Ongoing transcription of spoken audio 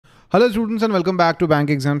Hello students and welcome back to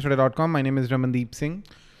bankexamstoday.com. My name is Ramandeep Singh.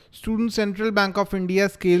 Students, Central Bank of India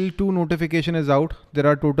Scale 2 notification is out. There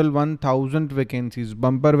are total 1000 vacancies.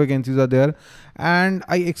 Bumper vacancies are there. And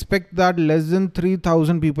I expect that less than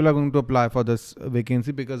 3000 people are going to apply for this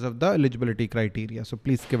vacancy because of the eligibility criteria. So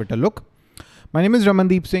please give it a look. My name is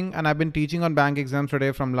Ramandeep Singh and I've been teaching on bank exams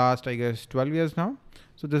today from last, I guess, 12 years now.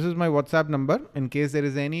 So this is my WhatsApp number. In case there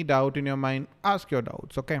is any doubt in your mind, ask your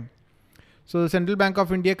doubts, okay? So the Central Bank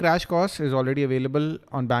of India crash course is already available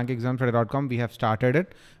on bankexamstoday.com. We have started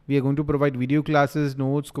it. We are going to provide video classes,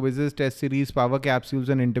 notes, quizzes, test series, power capsules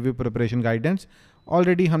and interview preparation guidance.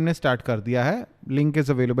 Already हमने start कर दिया है. Link is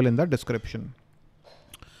available in the description.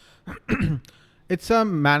 It's a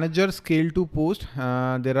manager scale 2 post.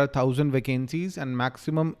 There are 1000 vacancies and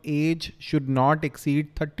maximum age should not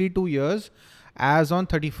exceed 32 years as on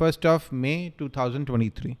 31st of May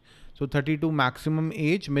 2023. So 32 maximum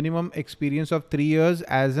age, minimum experience of 3 years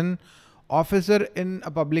as an officer in a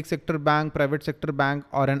public sector bank, private sector bank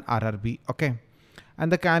or an RRB. Okay.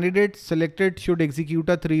 And the candidate selected should execute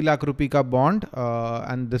a 3 lakh rupee ka bond.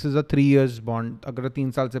 And this is a 3 years bond. Agar 3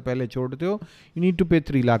 saal se pehle chhodte ho, you need to pay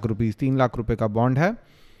 3 lakh rupees. 3 lakh rupees ka bond hai.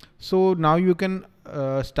 So now you can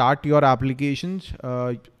start your applications.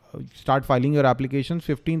 Start filing your applications.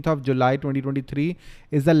 15th of July 2023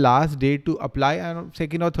 is the last date to apply, and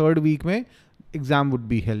second or third week mein exam would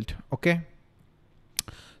be held. Okay.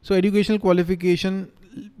 So educational qualification,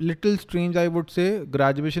 little strange I would say.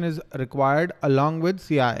 Graduation is required along with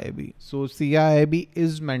CIIB. So CIIB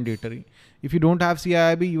is mandatory. If you don't have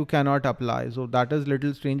CIIB, you cannot apply. So that is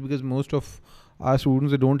little strange because most of our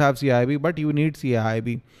students, they don't have CIIB, but you need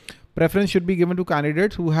CIIB. Preference should be given to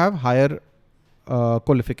candidates who have higher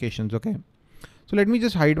qualifications. Okay, so let me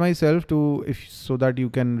just hide myself so that you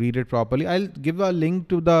can read it properly. I'll give a link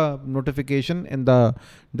to the notification in the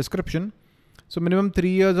description. So minimum 3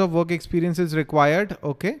 years of work experience is required.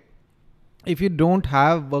 Okay, if you don't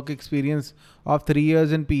have work experience of 3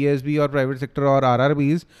 years in PSB or private sector or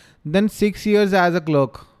RRBs, then 6 years as a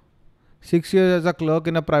clerk. 6 years as a clerk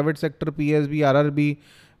in a private sector, PSB, RRB,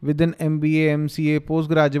 with an MBA, MCA,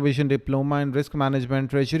 post-graduation diploma in risk management,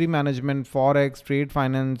 treasury management, forex, trade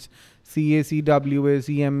finance, CA, CWA,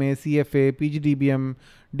 CMA, CFA, PGDBM,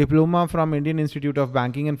 diploma from Indian Institute of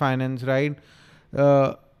Banking and Finance, right?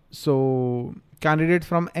 So candidates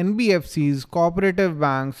from NBFCs, cooperative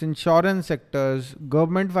banks, insurance sectors,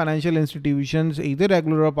 government financial institutions, either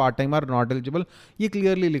regular or part-time, are not eligible. ये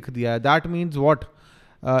clearly लिख दिया है. That means what?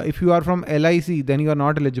 If you are from LIC, then you are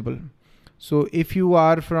not eligible. So if you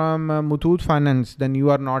are from Muthoot Finance, then you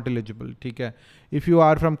are not eligible. Okay? If you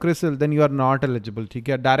are from CRISIL, then you are not eligible.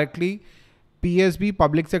 Okay? Directly PSB,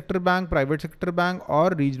 public sector bank, private sector bank or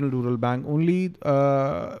regional rural bank. Only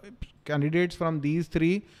candidates from these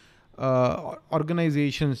three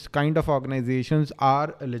organizations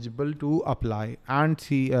are eligible to apply, and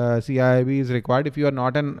CIIB is required. If you are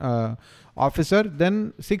not an officer,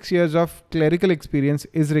 then 6 years of clerical experience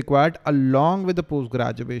is required along with the post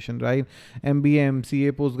graduation, right? MBA,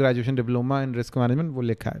 MCA, post graduation diploma in risk management वो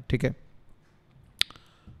लिखा है, ठीक है?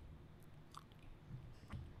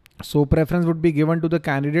 So preference would be given to the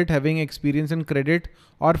candidate having experience in credit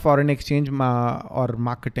or foreign exchange or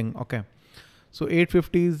marketing. Okay. So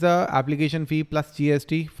 850 is the application fee plus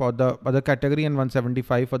GST for the other category and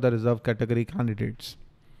 175 for the reserve category candidates.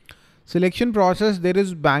 Selection process, there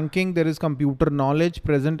is banking, there is computer knowledge,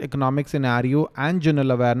 present economic scenario and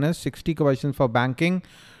general awareness. 60 questions for banking,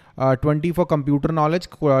 20 for computer knowledge,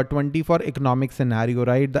 20 for economic scenario,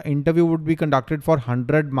 right? The interview would be conducted for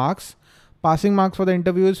 100 marks. Passing marks for the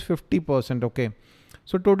interview is 50%. Okay.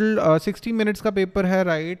 So total 60 minutes ka paper hai,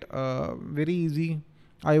 right? Very easy.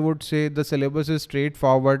 I would say the syllabus is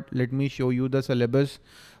straightforward. Let me show you the syllabus.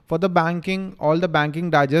 For the banking, all the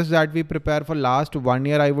banking digests that we prepare for last 1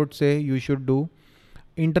 year, I would say you should do.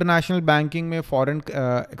 International banking में foreign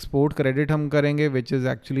export credit हम करेंगे, which is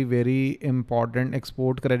actually very important.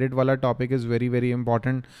 Export credit वाला topic is very very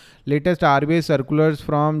important. Latest RBI circulars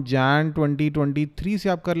from Jan 2023 से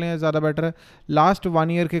आप कर लें ज़्यादा better है. Last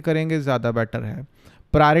 1 year के करेंगे ज़्यादा better है.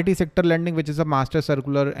 Priority sector lending, which is a master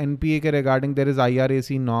circular. NPA के regarding there is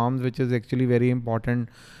IRAC norms, which is actually very important.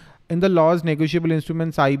 In the laws, negotiable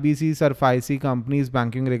instruments, IBC, SARFAISI, Companies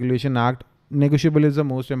Banking Regulation Act. Negotiable is the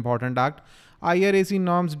most important act. IRAC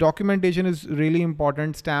norms, documentation is really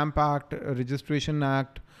important. Stamp Act, Registration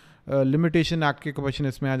Act, Limitation Act के question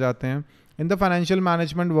इसमें आ जाते हैं. In the financial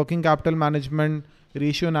management, working capital management,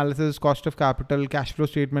 ratio analysis, cost of capital, cash flow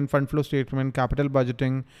statement, fund flow statement, capital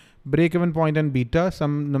budgeting, break-even point and beta.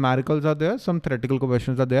 Some numericals are there, some theoretical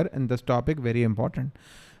questions are there in this topic, very important.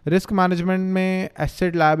 Risk management में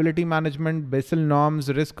asset liability management, Basel norms,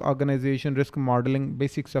 risk organisation, risk modelling,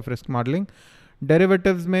 basics of risk modelling.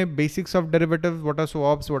 Derivatives में basics of derivatives, what are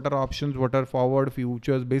swaps, what are options, what are forward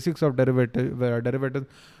futures, basics of derivative.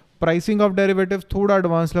 Pricing of derivatives थोड़ा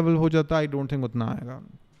advance level हो जाता है, I don't think उतना आएगा.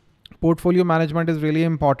 Portfolio management is really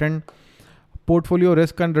important. Portfolio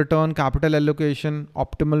risk and return, capital allocation,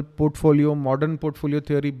 optimal portfolio, modern portfolio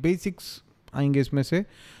theory, basics आएंगे इसमें से.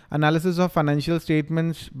 Analysis of financial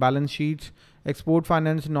statements, balance sheets, export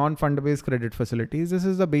finance, non-fund based credit facilities. This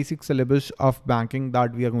is the basic syllabus of banking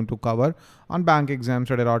that we are going to cover on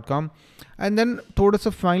bankexamstudy.com. And then थोड़ा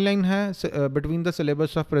सा fine line है between the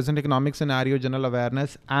syllabus of present economic scenario, general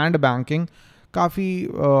awareness and banking. काफ़ी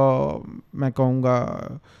मैं कहूँगा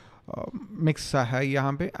mix सा है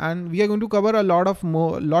यहाँ पे. And we are going to cover a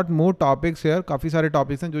lot more topics hair. काफ़ी सारे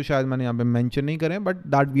टॉपिक्स हैं जो शायद मैंने यहाँ पे मेंशन नहीं करें, but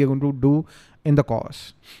that we are going to do in the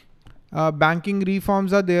course. Banking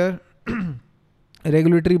reforms are there,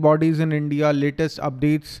 regulatory bodies in India, latest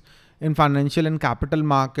updates in financial and capital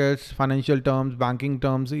markets, financial terms, banking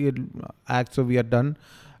terms, acts so we are done.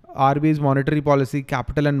 RBI's monetary policy,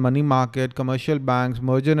 capital and money market, commercial banks,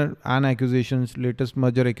 merger and acquisitions, latest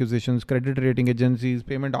merger acquisitions, credit rating agencies,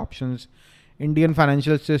 payment options, Indian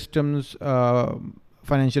financial systems,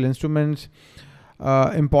 financial instruments,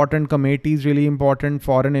 important committees, really important,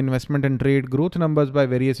 foreign investment and trade, growth numbers by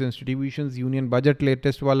various institutions, union budget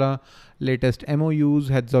latest wala, latest MOUs,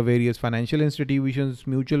 heads of various financial institutions,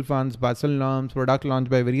 mutual funds, Basel norms, product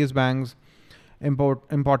launched by various banks,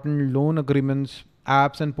 important loan agreements,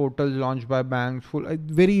 apps and portals launched by banks,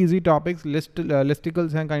 very easy topics,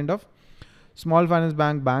 listicles हैं kind of. Small finance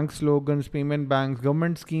bank slogans, payment banks,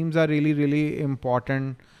 government schemes are really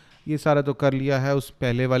important. ये सारा तो कर लिया है उस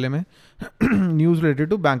पहले वाले में. News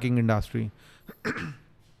related to banking industry.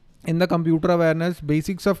 In the computer awareness,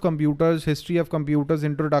 basics of computers, history of computers,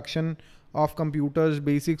 introduction of computers,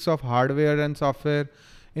 basics of hardware and software,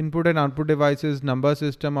 input and output devices, number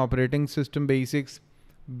system, operating system basics,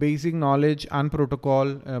 basic knowledge and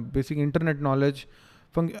protocol, basic internet knowledge.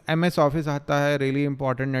 MS Office आता है, really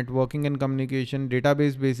important, networking and communication,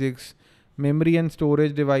 database basics, memory and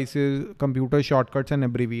storage devices, computer shortcuts and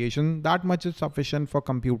abbreviation. That much is sufficient for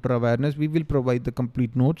computer awareness. We will provide the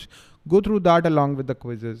complete notes. Go through that along with the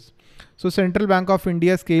quizzes. So Central Bank of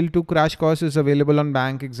India Scale 2 crash course is available on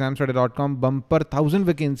bankexamstudy.com. Bumper 1000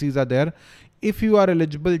 vacancies are there. If you are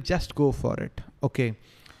eligible, just go for it. Okay.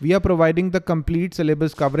 We are providing the complete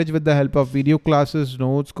syllabus coverage with the help of video classes,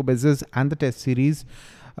 notes, quizzes, and the test series.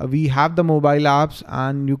 We have the mobile apps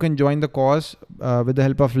and you can join the course with the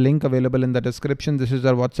help of link available in the description. This is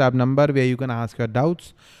our WhatsApp number where you can ask your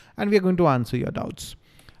doubts and we are going to answer your doubts.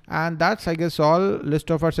 And that's, I guess, all list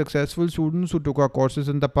of our successful students who took our courses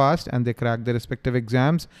in the past and they cracked their respective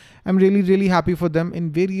exams. I'm really happy for them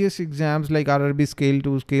in various exams like RRB Scale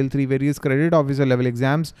 2, Scale 3, various credit officer level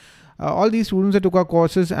exams. All these students that took our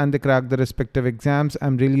courses and they cracked the respective exams,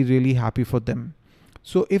 I'm really happy for them.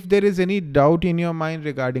 So if there is any doubt in your mind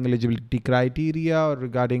regarding eligibility criteria or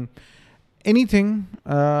regarding anything,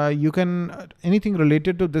 anything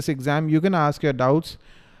related to this exam, you can ask your doubts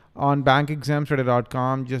on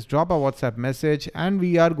bankexamstudy.com. Just drop a WhatsApp message and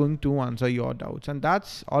we are going to answer your doubts. And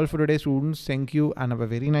that's all for today, students. Thank you and have a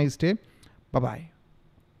very nice day. Bye-bye.